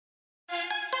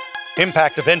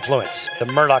Impact of Influence, the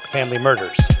Murdaugh family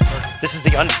murders. This is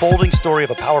the unfolding story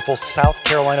of a powerful South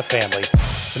Carolina family,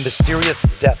 the mysterious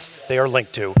deaths they are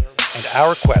linked to, and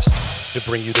our quest to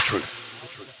bring you the truth.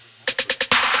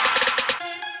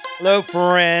 Hello,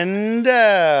 friend.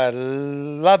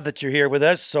 Love that you're here with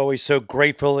us. Always so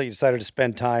grateful that you decided to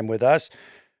spend time with us.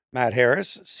 Matt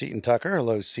Harris, Seton Tucker.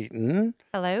 Hello, Seton.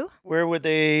 Hello. Where would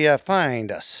they find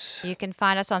us? You can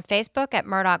find us on Facebook at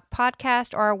Murdaugh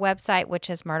Podcast or our website, which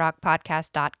is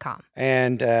murdaughpodcast.com.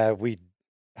 And we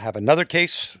have another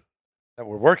case that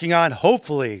we're working on.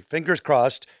 Hopefully, fingers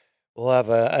crossed, we'll have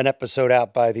an episode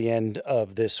out by the end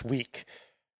of this week.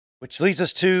 Which leads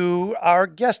us to our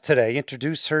guest today.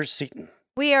 Introduce her, Seton.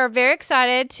 We are very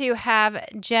excited to have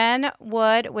Jen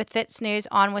Wood with Fitz News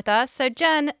on with us. So,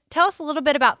 Jen, tell us a little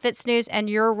bit about Fitz News and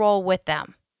your role with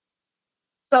them.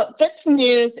 So, Fitz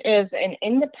News is an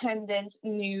independent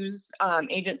news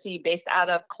agency based out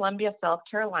of Columbia, South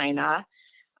Carolina.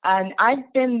 And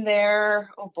I've been there,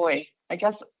 I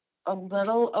guess a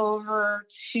little over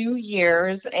 2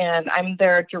 years, and I'm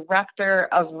their director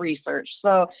of research.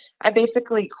 So I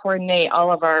basically coordinate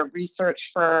all of our research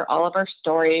for all of our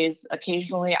stories.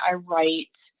 Occasionally I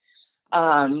write,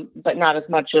 but not as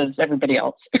much as everybody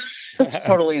else. It's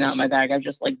totally not my bag. I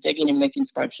just like digging and making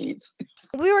spreadsheets.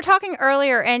 We were talking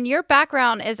earlier, and your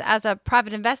background is as a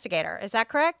private investigator. Is that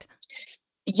correct?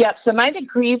 Yep. So my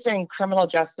degree's in criminal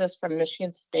justice from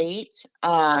Michigan State.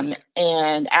 And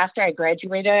after I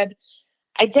graduated,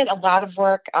 I did a lot of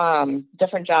work,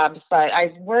 different jobs, but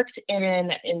I've worked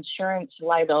in insurance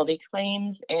liability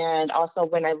claims. And also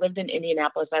when I lived in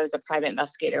Indianapolis, I was a private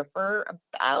investigator for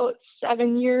about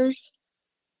 7 years.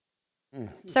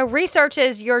 So research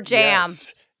is your jam.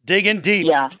 Yes. Digging deep.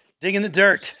 Yeah. Dig in the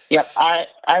dirt. Yep.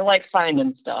 I like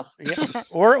finding stuff. Yeah.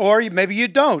 Or maybe you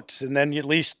don't, and then you at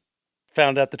least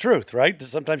found out the truth, right?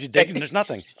 Sometimes you dig and there's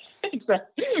nothing.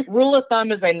 Exactly. Rule of thumb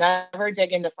is I never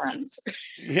dig into friends.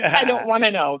 Yeah. I don't want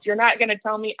to know. If you're not going to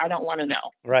tell me, I don't want to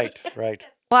know. Right.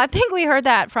 Well, I think we heard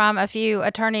that from a few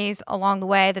attorneys along the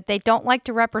way, that they don't like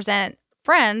to represent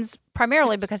friends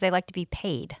primarily because they like to be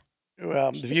paid.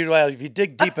 Well, if you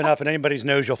dig deep enough in anybody's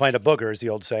nose, you'll find a booger, is the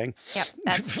old saying. Yep,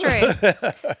 that's true.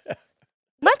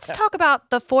 Let's talk about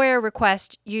the FOIA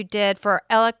request you did for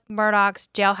Alec Murdaugh's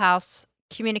jailhouse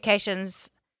communications.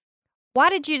 Why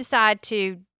did you decide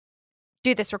to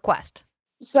do this request?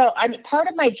 So part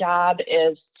of my job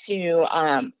is to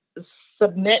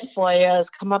submit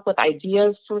FOIAs, come up with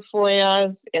ideas for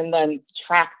FOIAs, and then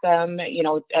track them,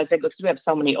 as it goes. We have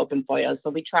so many open FOIAs, so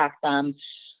we track them.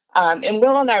 And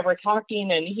Will and I were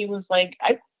talking, and he was like,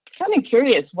 I'm kind of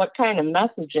curious what kind of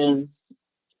messages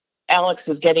Alex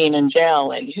is getting in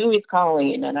jail and who he's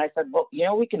calling. And I said, well,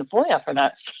 we can FOIA for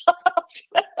that stuff.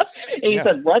 And he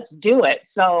said, let's do it.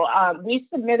 So we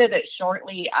submitted it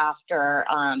shortly after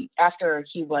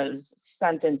he was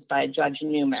sentenced by Judge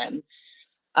Newman.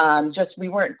 We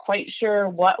weren't quite sure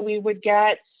what we would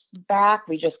get back.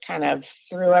 We just kind of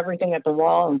threw everything at the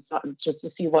wall and just to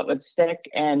see what would stick.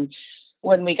 And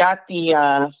when we got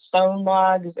the phone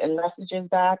logs and messages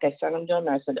back, I sent them to him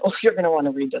and I said, you're going to want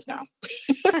to read this now.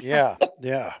 Yeah.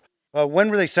 When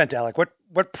were they sent to Alec?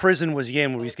 What prison was he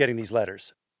in when he was getting these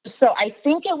letters? So I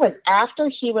think it was after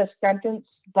he was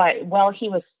sentenced, but while he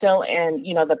was still in,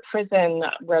 the prison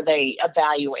where they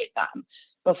evaluate them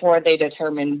before they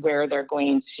determine where they're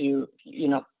going to,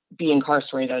 be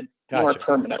incarcerated more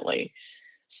permanently.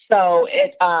 So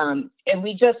and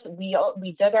we did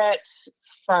it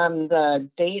from the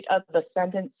date of the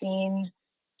sentencing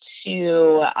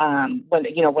to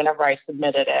whenever I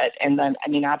submitted it. And then,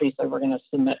 obviously we're going to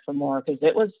submit for more because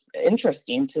it was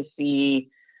interesting to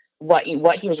see what he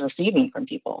was receiving from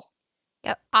people.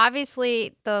 Yep.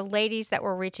 Obviously, the ladies that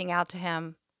were reaching out to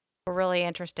him were really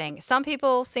interesting. Some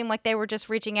people seem like they were just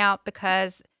reaching out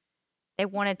because they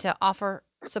wanted to offer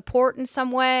support in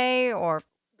some way, or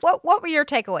what were your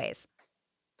takeaways?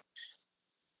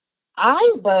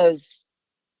 I was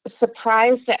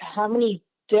surprised at how many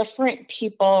different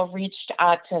people reached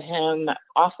out to him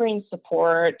offering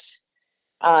support,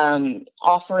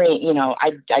 offering,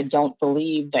 I don't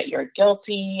believe that you're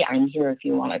guilty. I'm here if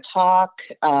you want to talk.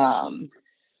 I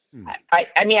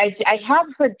have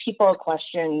heard people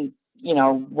question,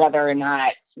 whether or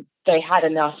not they had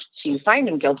enough to find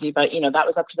him guilty, but, that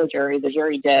was up to the jury. The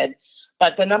jury did.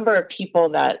 But the number of people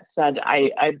that said,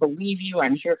 I believe you,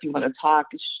 I'm here if you want to talk,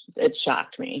 it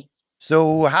shocked me.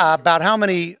 So about how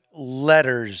many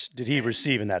letters did he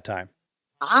receive in that time?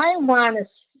 I want to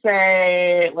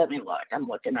say, let me look. I'm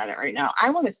looking at it right now.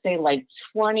 I want to say like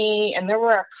 20, and there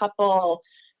were a couple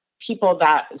people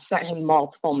that sent him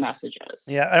multiple messages.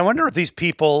 Yeah, I wonder if these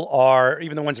people are,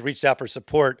 even the ones that reached out for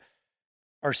support,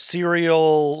 are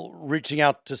serial reaching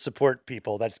out to support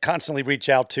people that constantly reach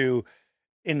out to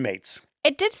inmates.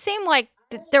 It did seem like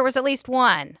there was at least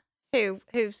one who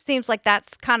seems like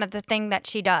that's kind of the thing that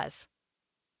she does.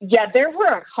 Yeah, there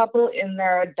were a couple in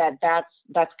there that's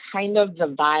kind of the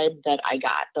vibe that I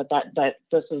got, that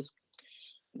this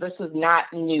is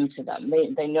not new to them.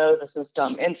 They know the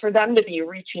system. And for them to be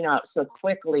reaching out so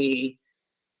quickly,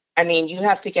 I mean, you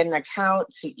have to get an account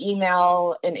to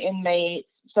email an inmate,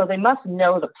 so they must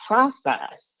know the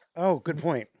process. Oh, good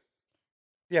point.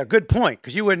 Yeah, good point.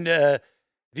 Because you wouldn't, if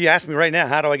you asked me right now,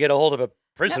 how do I get a hold of a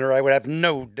prisoner, I would have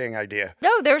no dang idea.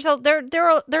 No, there's a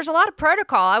lot of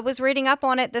protocol. I was reading up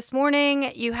on it this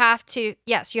morning. You have to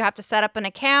set up an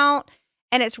account,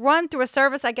 and it's run through a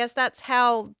service. I guess that's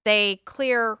how they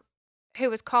clear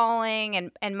who is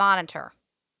calling and monitor.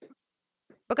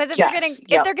 Because if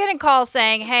they're getting calls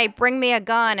saying, "Hey, bring me a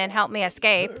gun and help me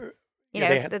escape,"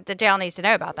 the jail needs to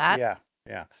know about that.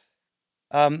 Yeah.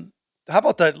 How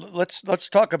about let's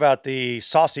talk about the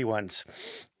saucy ones.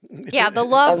 Yeah, the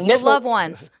love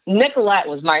ones. Nicolette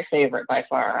was my favorite by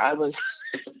far.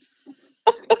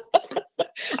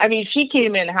 I mean, she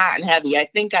came in hot and heavy. I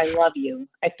think I love you.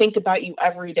 I think about you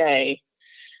every day.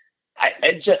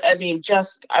 I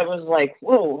was like,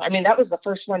 whoa. I mean, that was the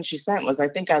first one she sent was, I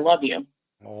think I love you.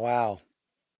 Wow.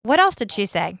 What else did she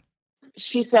say?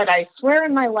 She said, I swear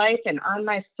in my life and on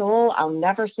my soul, I'll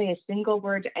never say a single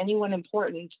word to anyone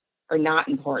important or not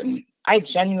important. I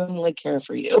genuinely care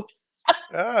for you.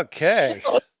 Okay.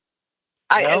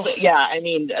 I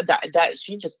mean, that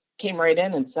she just came right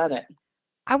in and said it.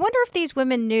 I wonder if these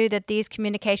women knew that these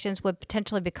communications would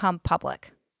potentially become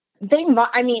public.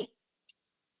 I mean,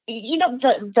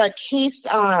 the case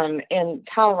in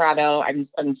Colorado,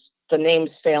 the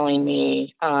name's failing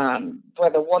me, where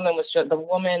the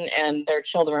woman and their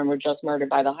children were just murdered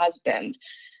by the husband.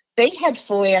 They had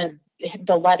FOIA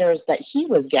the letters that he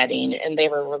was getting, and they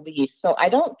were released. So I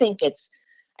don't think it's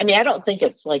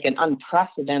like an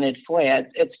unprecedented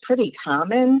FOIA. It's pretty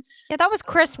common. Yeah, that was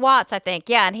Chris Watts, I think.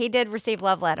 Yeah, and he did receive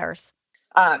love letters.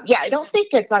 I don't think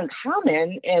it's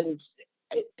uncommon, and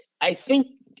I think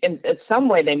in some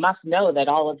way they must know that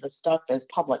all of the stuff is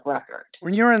public record.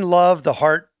 When you're in love, the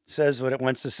heart says what it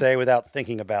wants to say without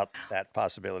thinking about that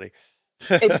possibility.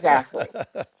 Exactly.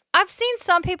 I've seen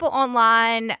some people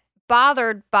online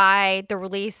bothered by the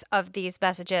release of these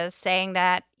messages, saying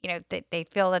that, they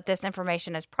feel that this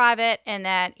information is private and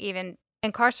that even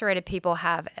incarcerated people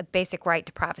have a basic right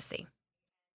to privacy.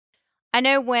 I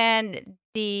know when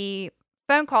the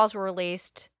phone calls were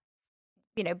released,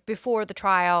 before the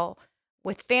trial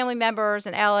with family members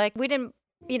and Alec, we didn't,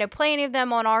 play any of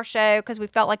them on our show because we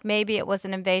felt like maybe it was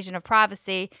an invasion of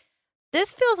privacy.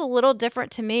 This feels a little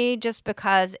different to me just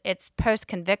because it's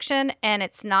post-conviction and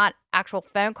it's not actual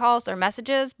phone calls or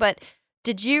messages. But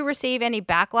did you receive any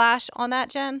backlash on that,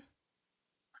 Jen?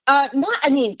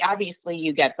 Obviously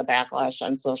you get the backlash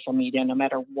on social media no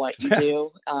matter what you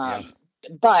do. Yeah.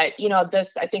 But,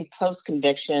 this, I think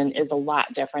post-conviction is a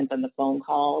lot different than the phone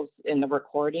calls and the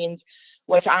recordings,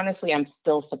 which honestly, I'm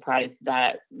still surprised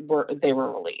that they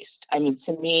were released. I mean,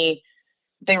 to me,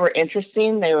 they were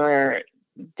interesting. They were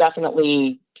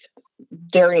definitely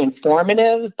very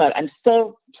informative, but I'm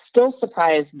still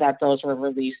surprised that those were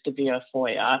released via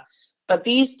FOIA. But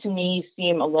these to me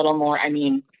seem a little more,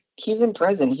 he's in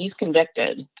prison, he's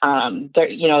convicted.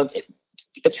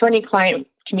 Attorney-client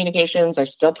communications are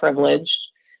still privileged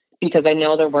because I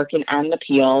know they're working on an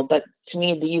appeal, but to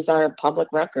me, these are public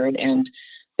record, and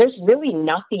there's really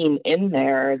nothing in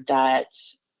there that,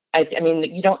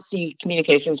 you don't see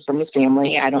communications from his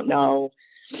family. I don't know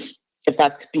if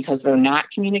that's because they're not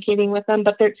communicating with them,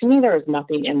 but to me, there was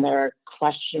nothing in there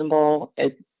questionable.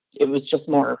 It was just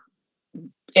more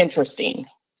interesting.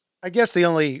 I guess the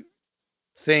only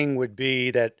thing would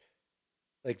be that,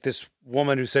 like, this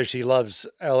woman who says she loves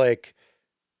Alec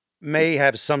may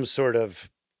have some sort of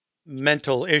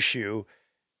mental issue,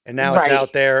 and now it's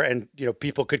out there, and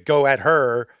people could go at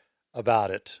her about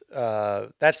it.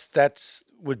 That's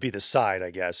would be the side, I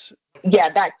guess. Yeah,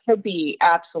 that could be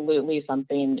absolutely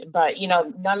something, but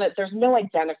there's no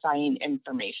identifying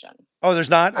information. Oh,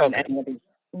 there's not? On any of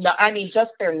these. No,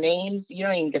 just their names. You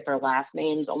don't even get their last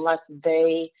names unless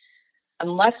they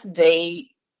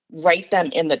write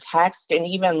them in the text. And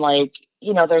even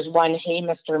there's one, hey,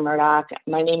 Mr. Murdoch,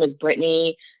 my name is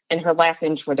Brittany, and her last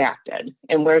name's redacted,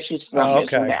 and where she's from is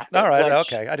redacted. All right,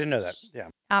 okay. I didn't know that. Yeah.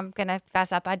 I'm going to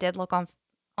fess up. I did look on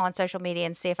social media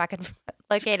and see if I could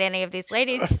locate any of these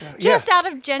ladies just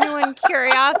out of genuine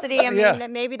curiosity.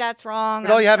 Maybe that's wrong.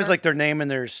 But all you have is their name and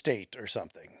their state or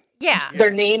something. Yeah. Their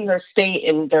name, their state,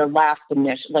 and their last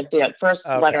initial, the first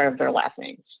letter of their last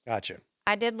names. Gotcha.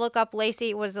 I did look up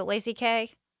Lacey. Was it Lacey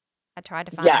K? I tried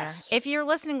to find Yes. her. If you're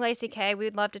listening, Lacey K,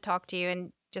 we'd love to talk to you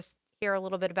and just hear a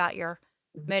little bit about your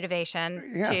motivation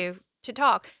Yeah. to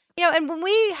talk. And when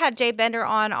we had Jay Bender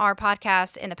on our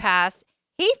podcast in the past,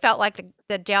 he felt like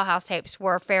the jailhouse tapes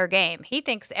were fair game. He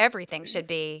thinks everything should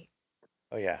be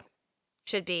Oh, yeah.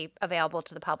 available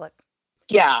to the public.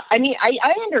 Yeah, I mean,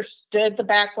 I understood the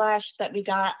backlash that we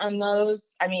got on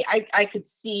those. I mean, I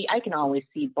can always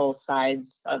see both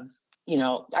sides of,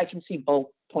 I can see both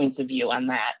points of view on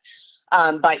that.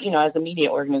 But, as a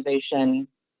media organization,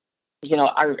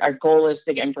 our goal is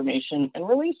to get information and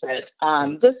release it.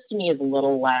 This to me is a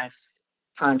little less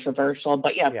controversial,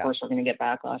 but of course we're going to get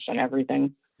backlash on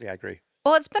everything. Yeah, I agree.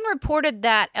 Well, it's been reported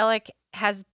that Alec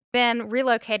has been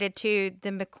relocated to the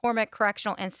McCormick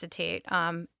Correctional Institute.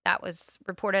 That was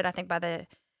reported, I think, by the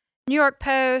New York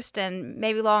Post and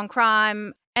maybe Law and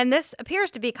Crime. And this appears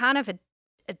to be kind of a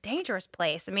dangerous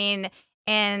place. I mean,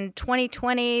 in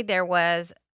 2020, there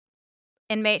was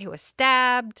an inmate who was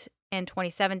stabbed. In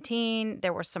 2017,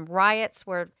 there were some riots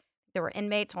where there were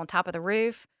inmates on top of the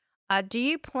roof. Do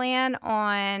you plan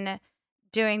on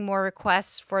doing more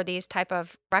requests for these type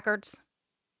of records?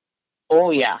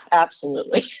 Oh, yeah,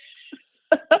 absolutely.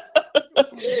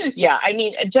 Yeah, I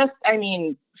think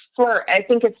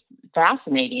it's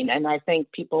fascinating, and I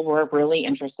think people were really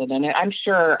interested in it. I'm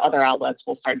sure other outlets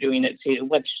will start doing it too,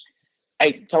 which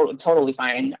I totally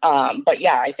fine. But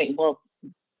yeah, I think we'll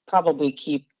probably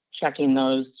keep checking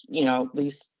those, at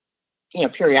least,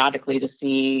 periodically to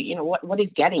see, what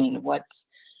he's getting, what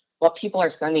people are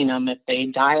sending him if they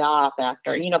die off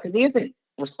after, because he isn't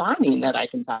responding that I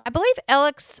can tell. I believe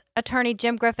Alec's attorney,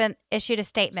 Jim Griffin, issued a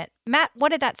statement. Matt, what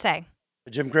did that say?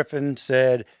 Jim Griffin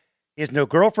said he has no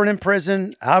girlfriend in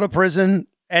prison, out of prison,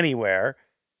 anywhere.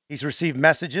 He's received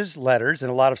messages, letters,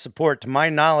 and a lot of support. To my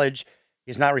knowledge,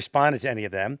 he has not responded to any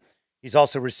of them. He's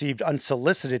also received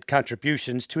unsolicited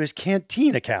contributions to his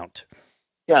Canteen account.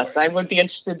 Yes, I would be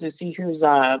interested to see who's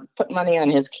put money on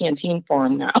his Canteen for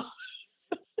him now.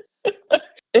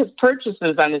 His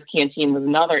purchases on his Canteen was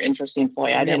another interesting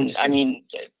FOIA.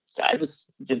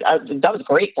 That was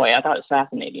great FOIA. I thought it was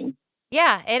fascinating.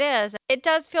 Yeah, it is. It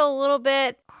does feel a little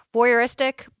bit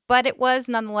voyeuristic, but it was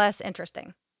nonetheless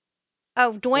interesting.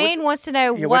 Oh, Dwayne wants to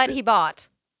know what he bought.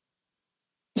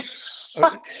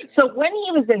 So when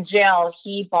he was in jail,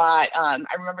 he bought, I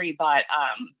remember he bought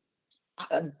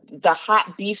the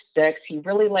hot beef sticks. He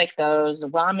really liked those. The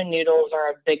ramen noodles are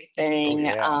a big thing.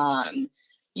 Oh, yeah.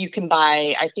 You can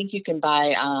buy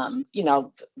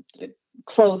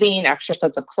clothing, extra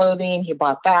sets of clothing. He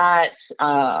bought that.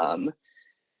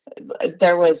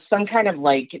 There was some kind of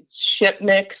like chip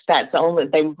mix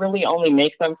they really only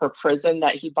make them for prison,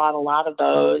 that he bought a lot of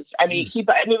those.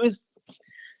 It was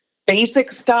basic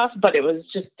stuff, but it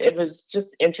was just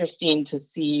interesting to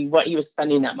see what he was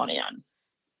spending that money on.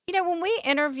 When we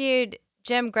interviewed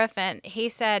Jim Griffin, he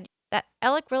said that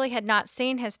Alec really had not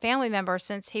seen his family members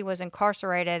since he was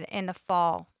incarcerated in the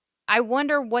fall. I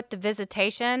wonder what the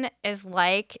visitation is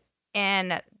like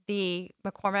in the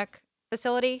McCormick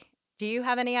facility. Do you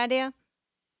have any idea?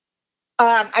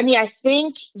 I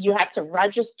think you have to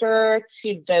register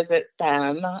to visit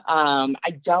them.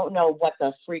 I don't know what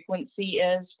the frequency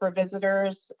is for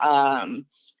visitors.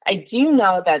 I do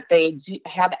know that they do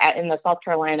have, in the South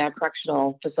Carolina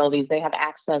correctional facilities, they have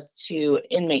access to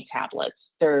inmate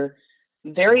tablets. They're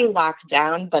very locked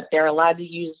down, but they're allowed to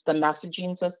use the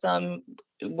messaging system,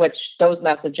 which those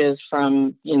messages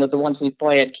from, the ones we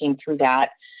FOIA'd came through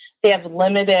that. They have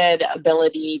limited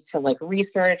ability to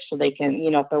research, so they can,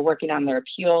 if they're working on their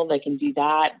appeal, they can do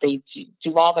that. They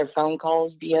do all their phone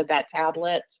calls via that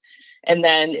tablet. And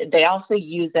then they also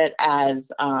use it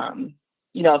as,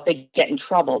 if they get in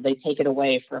trouble, they take it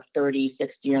away for 30,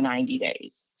 60, or 90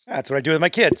 days. That's what I do with my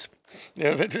kids.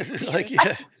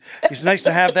 It's nice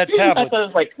to have that tablet. So I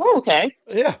was like, oh, okay.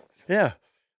 Yeah.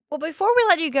 Well, before we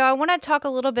let you go, I want to talk a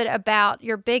little bit about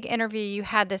your big interview you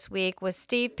had this week with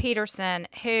Steve Peterson,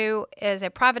 who is a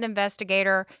private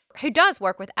investigator who does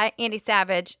work with Andy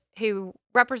Savage, who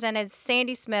represented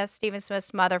Sandy Smith, Stephen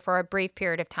Smith's mother, for a brief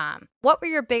period of time. What were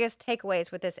your biggest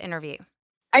takeaways with this interview?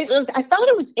 I thought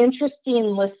it was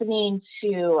interesting listening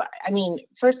to,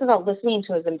 first of all, listening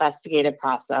to his investigative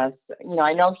process.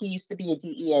 I know he used to be a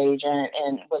DEA agent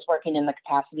and was working in the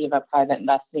capacity of a private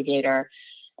investigator.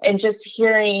 And just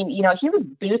hearing, he was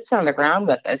boots on the ground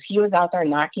with this. He was out there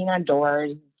knocking on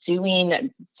doors, doing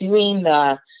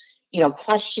the,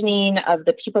 questioning of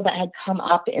the people that had come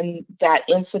up in that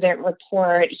incident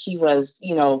report. He was,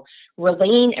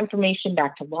 relaying information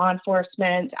back to law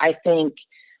enforcement. I think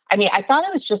I mean, I thought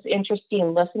it was just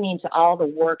interesting listening to all the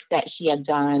work that he had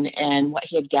done and what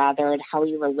he had gathered, how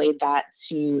he relayed that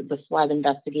to the SLED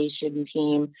investigation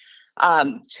team.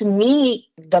 To me,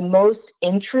 the most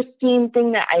interesting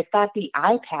thing that I thought the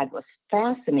iPad was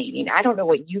fascinating. I don't know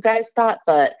what you guys thought,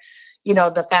 but,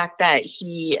 the fact that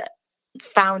he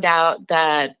found out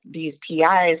that these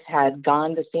PIs had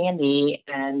gone to Sandy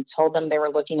and told them they were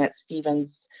looking at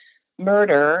Stephen's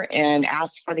murder and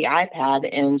asked for the iPad,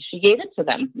 and she gave it to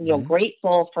them,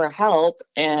 grateful for help.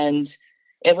 And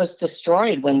it was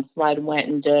destroyed when SLED went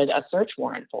and did a search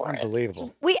warrant for it.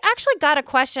 Unbelievable. We actually got a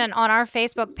question on our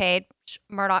Facebook page,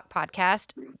 Murdaugh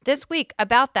Podcast, this week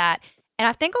about that. And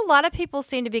I think a lot of people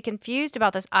seem to be confused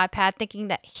about this iPad, thinking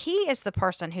that he is the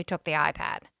person who took the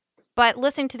iPad. But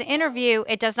listening to the interview,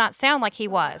 it does not sound like he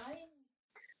was.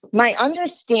 My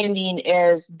understanding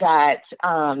is that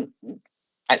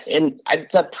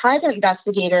the private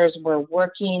investigators were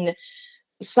working.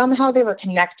 Somehow they were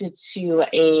connected to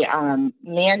a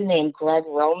man named Greg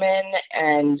Roman,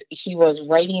 and he was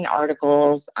writing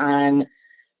articles on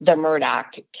the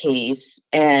Murdaugh case.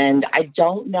 And I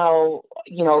don't know,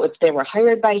 if they were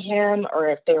hired by him or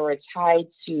if they were tied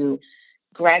to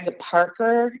Greg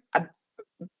Parker.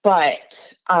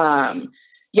 But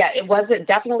it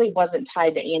definitely wasn't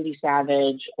tied to Andy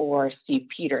Savage or Steve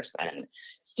Peterson.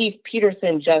 Steve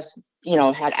Peterson just,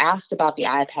 had asked about the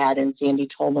iPad, and Sandy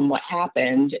told him what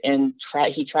happened, and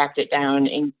he tracked it down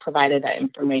and provided that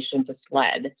information to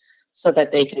SLED so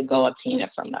that they could go obtain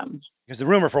it from them. Because the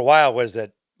rumor for a while was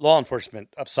that law enforcement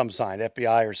of some kind,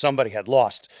 FBI or somebody, had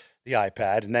lost the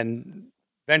iPad, and then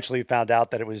eventually found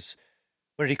out that it was,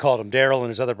 what did he call him? Daryl and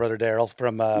his other brother Daryl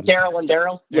from Daryl and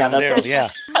Daryl. Yeah, that's Daryl, yeah.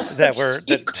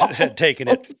 That had taken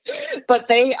it. But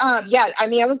they, I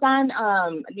was on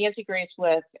Nancy Grace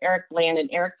with Eric Bland, and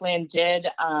Eric Bland did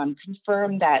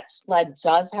confirm that SLED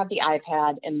does have the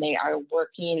iPad, and they are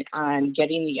working on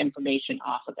getting the information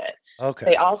off of it. Okay.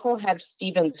 They also have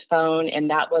Stephen's phone, and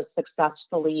that was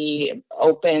successfully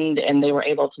opened, and they were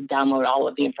able to download all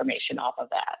of the information off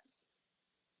of that.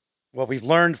 Well, we've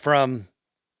learned from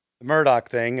the Murdaugh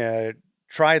thing,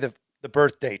 try the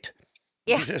birth date.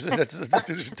 Yeah, that's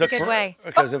a good way.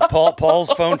 Because if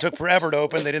Paul's phone took forever to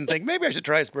open, they didn't think, maybe I should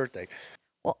try his birthday.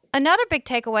 Well, another big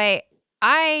takeaway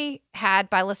I had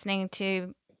by listening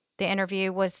to the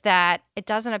interview was that it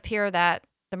doesn't appear that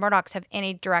the Murdaughs have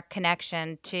any direct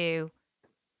connection to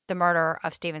the murder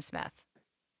of Stephen Smith.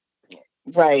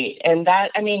 Right. And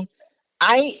that,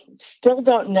 I still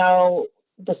don't know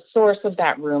the source of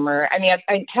that rumor. I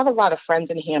have a lot of friends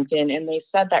in Hampton, and they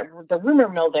said that the rumor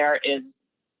mill there is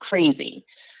crazy.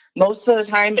 Most of the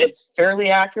time it's fairly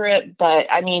accurate, but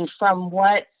from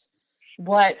what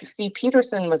Steve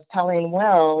Peterson was telling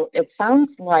Will, it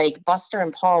sounds like Buster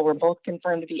and Paul were both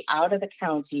confirmed to be out of the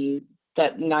county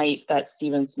that night that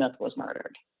Stephen Smith was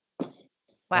murdered.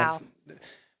 Wow.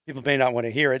 People may not want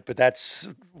to hear it, but that's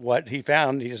what he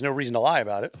found. He has no reason to lie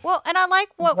about it. Well, and I like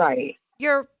what right.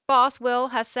 your boss, Will,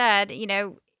 has said.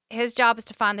 His job is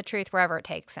to find the truth wherever it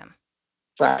takes him.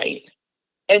 Right.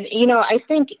 And, I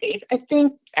think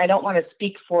I don't want to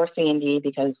speak for Sandy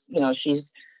because,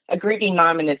 she's a grieving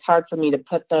mom, and it's hard for me to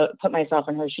put myself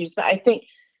in her shoes. But I think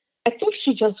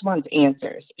she just wants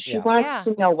answers. She wants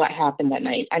to know what happened that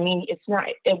night.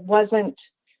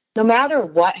 No matter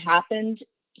what happened,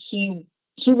 he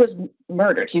was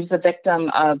murdered. He was a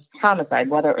victim of homicide,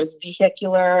 whether it was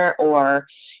vehicular or,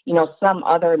 some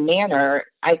other manner.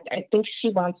 I think she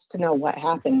wants to know what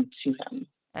happened to him.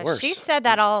 She said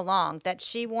that all along, that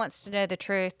she wants to know the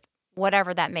truth,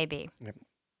 whatever that may be. Yep.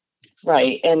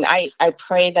 Right. And I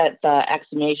pray that the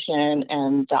exhumation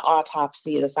and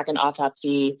the second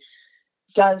autopsy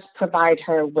does provide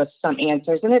her with some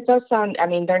answers. And it does sound,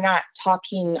 they're not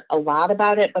talking a lot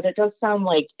about it, but it does sound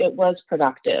like it was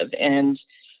productive, and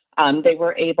they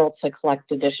were able to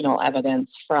collect additional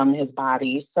evidence from his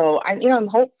body. So I'm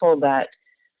hopeful that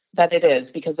it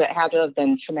is, because it had to have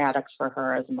been traumatic for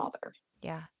her as a mother.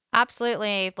 Yeah,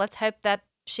 absolutely. Let's hope that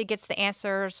she gets the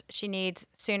answers she needs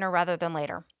sooner rather than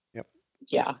later. Yep.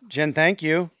 Yeah. Jen, thank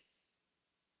you.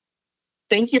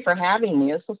 Thank you for having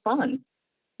me. This was fun.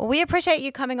 Well, we appreciate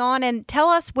you coming on, and tell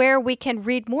us where we can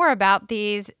read more about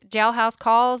these jailhouse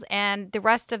calls and the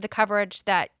rest of the coverage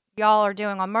that y'all are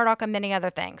doing on Murdaugh and many other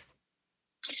things.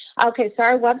 Okay, so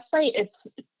our website, it's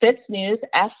Fitz News,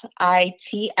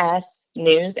 FITS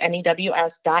News,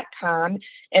 NEWS.com.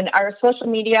 And our social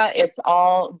media, it's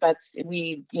all,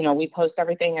 we post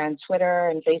everything on Twitter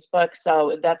and Facebook.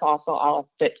 So that's also all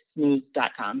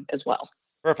FitzNews.com as well.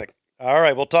 Perfect. All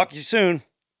right, we'll talk to you soon.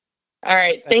 All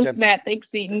right. Thanks, Matt. Thanks,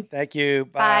 Seton. Thank you.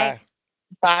 Bye.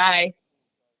 Bye.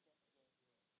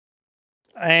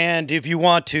 And if you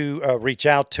want to reach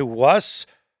out to us,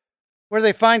 where do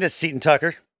they find us, Seton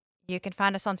Tucker? You can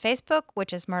find us on Facebook,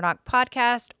 which is Murdoch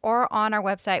Podcast, or on our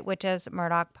website, which is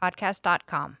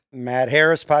murdochpodcast.com. Matt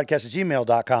Harris,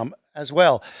 podcast@gmail.com as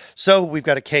well. So we've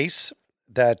got a case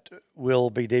that will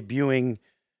be debuting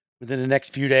within the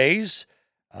next few days.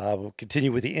 We'll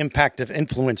continue with the Impact of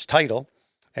Influence title.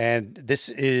 And this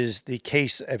is the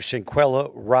case of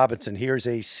Shanquella Robinson. Here's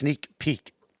a sneak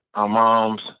peek. Our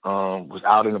mom's was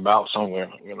out and about somewhere,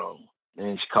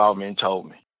 and she called me and told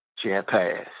me she had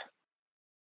passed.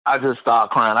 I just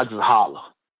started crying. I just hollered.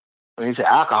 When he said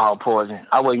alcohol poisoning,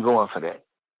 I wasn't going for that.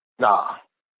 Nah,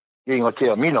 you ain't gonna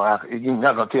tell me no alcohol. You're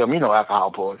not gonna tell me no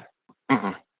alcohol poisoning.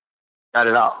 Not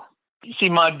at all. She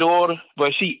my daughter,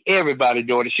 but she everybody's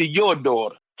daughter. She your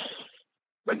daughter.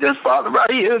 But this father right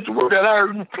here is the word that I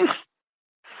heard.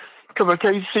 Because I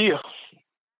can't see her.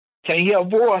 Can't hear her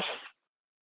voice.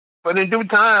 But in due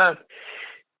time,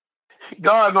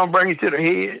 God's going to bring it to the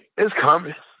head. It's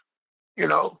coming.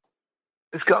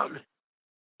 It's coming.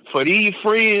 For these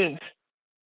friends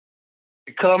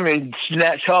to come and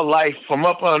snatch her life from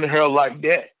up under her like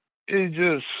that, it's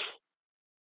just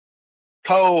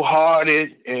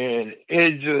cold-hearted, and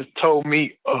it just tore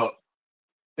me up.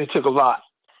 It took a lot.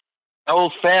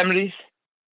 Those families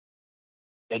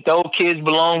that those kids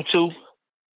belong to,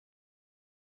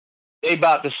 they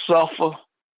about to suffer,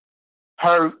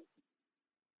 hurt,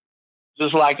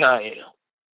 just like I am.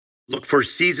 Look for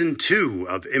season 2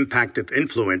 of Impact of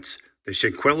Influence, the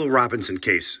Shanquella Robinson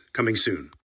case, coming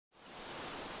soon.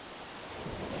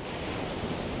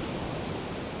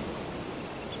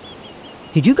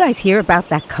 Did you guys hear about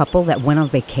that couple that went on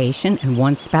vacation and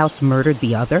one spouse murdered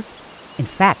the other? In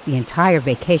fact, the entire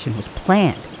vacation was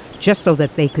planned just so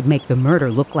that they could make the murder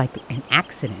look like an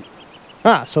accident.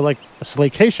 Ah, so like a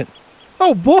slaycation.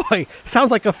 Oh boy,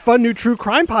 sounds like a fun new true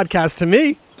crime podcast to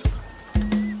me.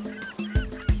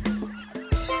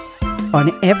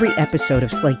 On every episode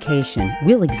of Slaycation,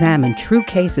 we'll examine true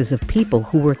cases of people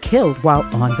who were killed while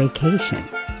on vacation.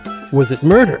 Was it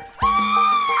murder?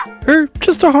 Or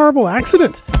just a horrible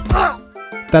accident?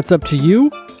 That's up to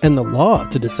you and the law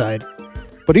to decide.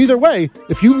 But either way,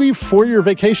 if you leave for your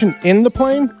vacation in the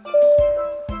plane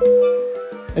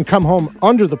and come home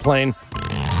under the plane,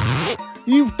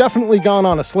 you've definitely gone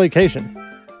on a slaycation.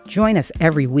 Join us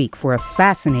every week for a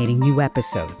fascinating new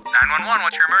episode. 911,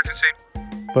 what's your emergency?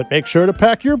 But make sure to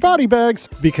pack your body bags,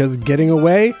 because getting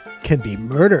away can be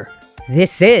murder.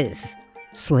 This is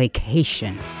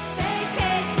Slaycation.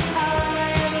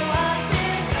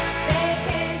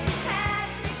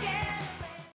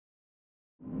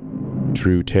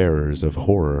 True terrors of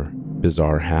horror,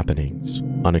 bizarre happenings,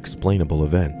 unexplainable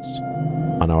events.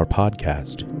 On our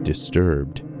podcast,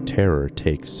 Disturbed, terror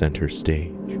takes center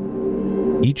stage.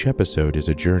 Each episode is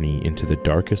a journey into the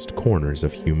darkest corners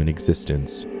of human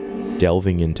existence,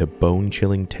 delving into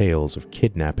bone-chilling tales of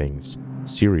kidnappings,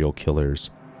 serial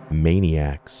killers,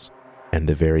 maniacs, and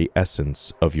the very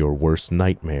essence of your worst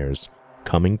nightmares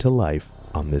coming to life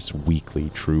on this weekly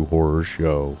true horror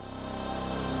show.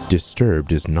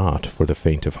 Disturbed is not for the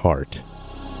faint of heart.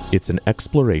 It's an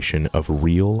exploration of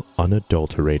real,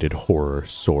 unadulterated horror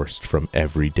sourced from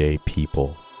everyday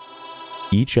people.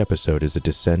 Each episode is a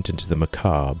descent into the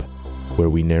macabre, where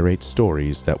we narrate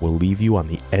stories that will leave you on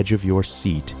the edge of your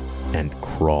seat and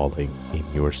crawling in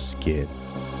your skin.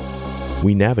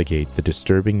 We navigate the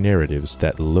disturbing narratives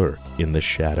that lurk in the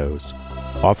shadows,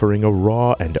 offering a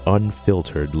raw and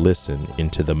unfiltered listen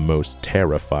into the most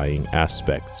terrifying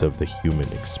aspects of the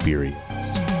human experience.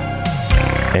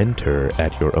 Enter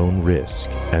at your own risk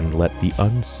and let the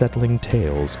unsettling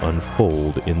tales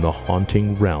unfold in the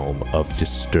haunting realm of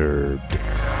Disturbed.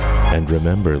 And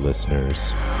remember,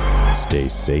 listeners, stay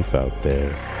safe out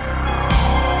there.